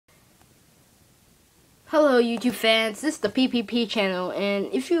Hello YouTube fans, this is the PPP channel, and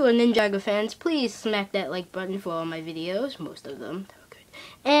if you are Ninjago fans, please smack that like button for all my videos, most of them. Okay.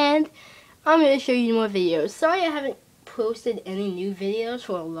 And I'm going to show you more videos. Sorry I haven't posted any new videos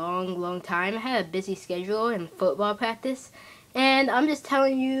for a long time. I had a busy schedule and football practice, and I'm just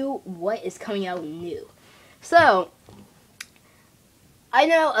telling you what is coming out new. So, I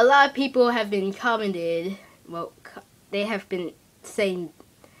know a lot of people have been they have been saying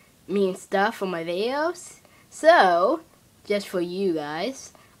mean stuff on my videos, so just for you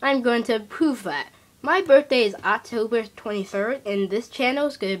guys, I'm going to prove that. My birthday is October 23rd, and this channel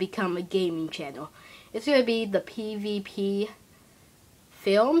is going to become a gaming channel. It's going to be the PvP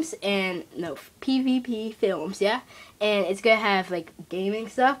films, and PvP films, yeah, and it's going to have like gaming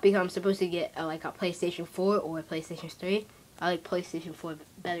stuff because I'm supposed to get like a PlayStation 4 or a PlayStation 3. I like PlayStation 4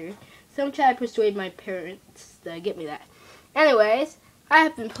 better, so I'm trying to persuade my parents to get me that. Anyways, I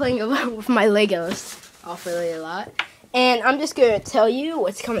have been playing a lot with my Legos, awfully a lot, and I'm just going to tell you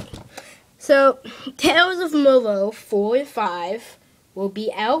what's coming. So, Tales of Molo 4 and 5 will be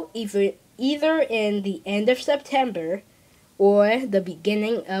out either in the end of September or the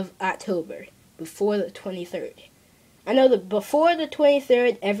beginning of October, before the 23rd. I know that before the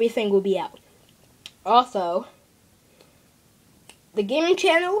 23rd, everything will be out. Also, the gaming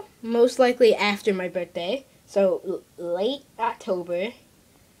channel, most likely after my birthday, so late October.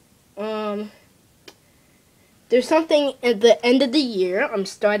 There's something at the end of the year. I'm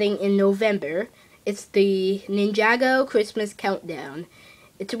starting in November. It's the Ninjago Christmas Countdown.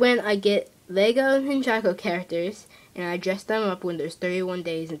 It's when I get Lego Ninjago characters and I dress them up when there's 31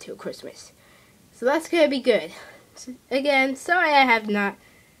 days until Christmas. So that's gonna be good. So, again, sorry I have not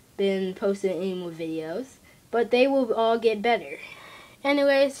been posting any more videos, but they will all get better.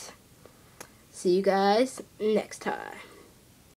 Anyways, see you guys next time.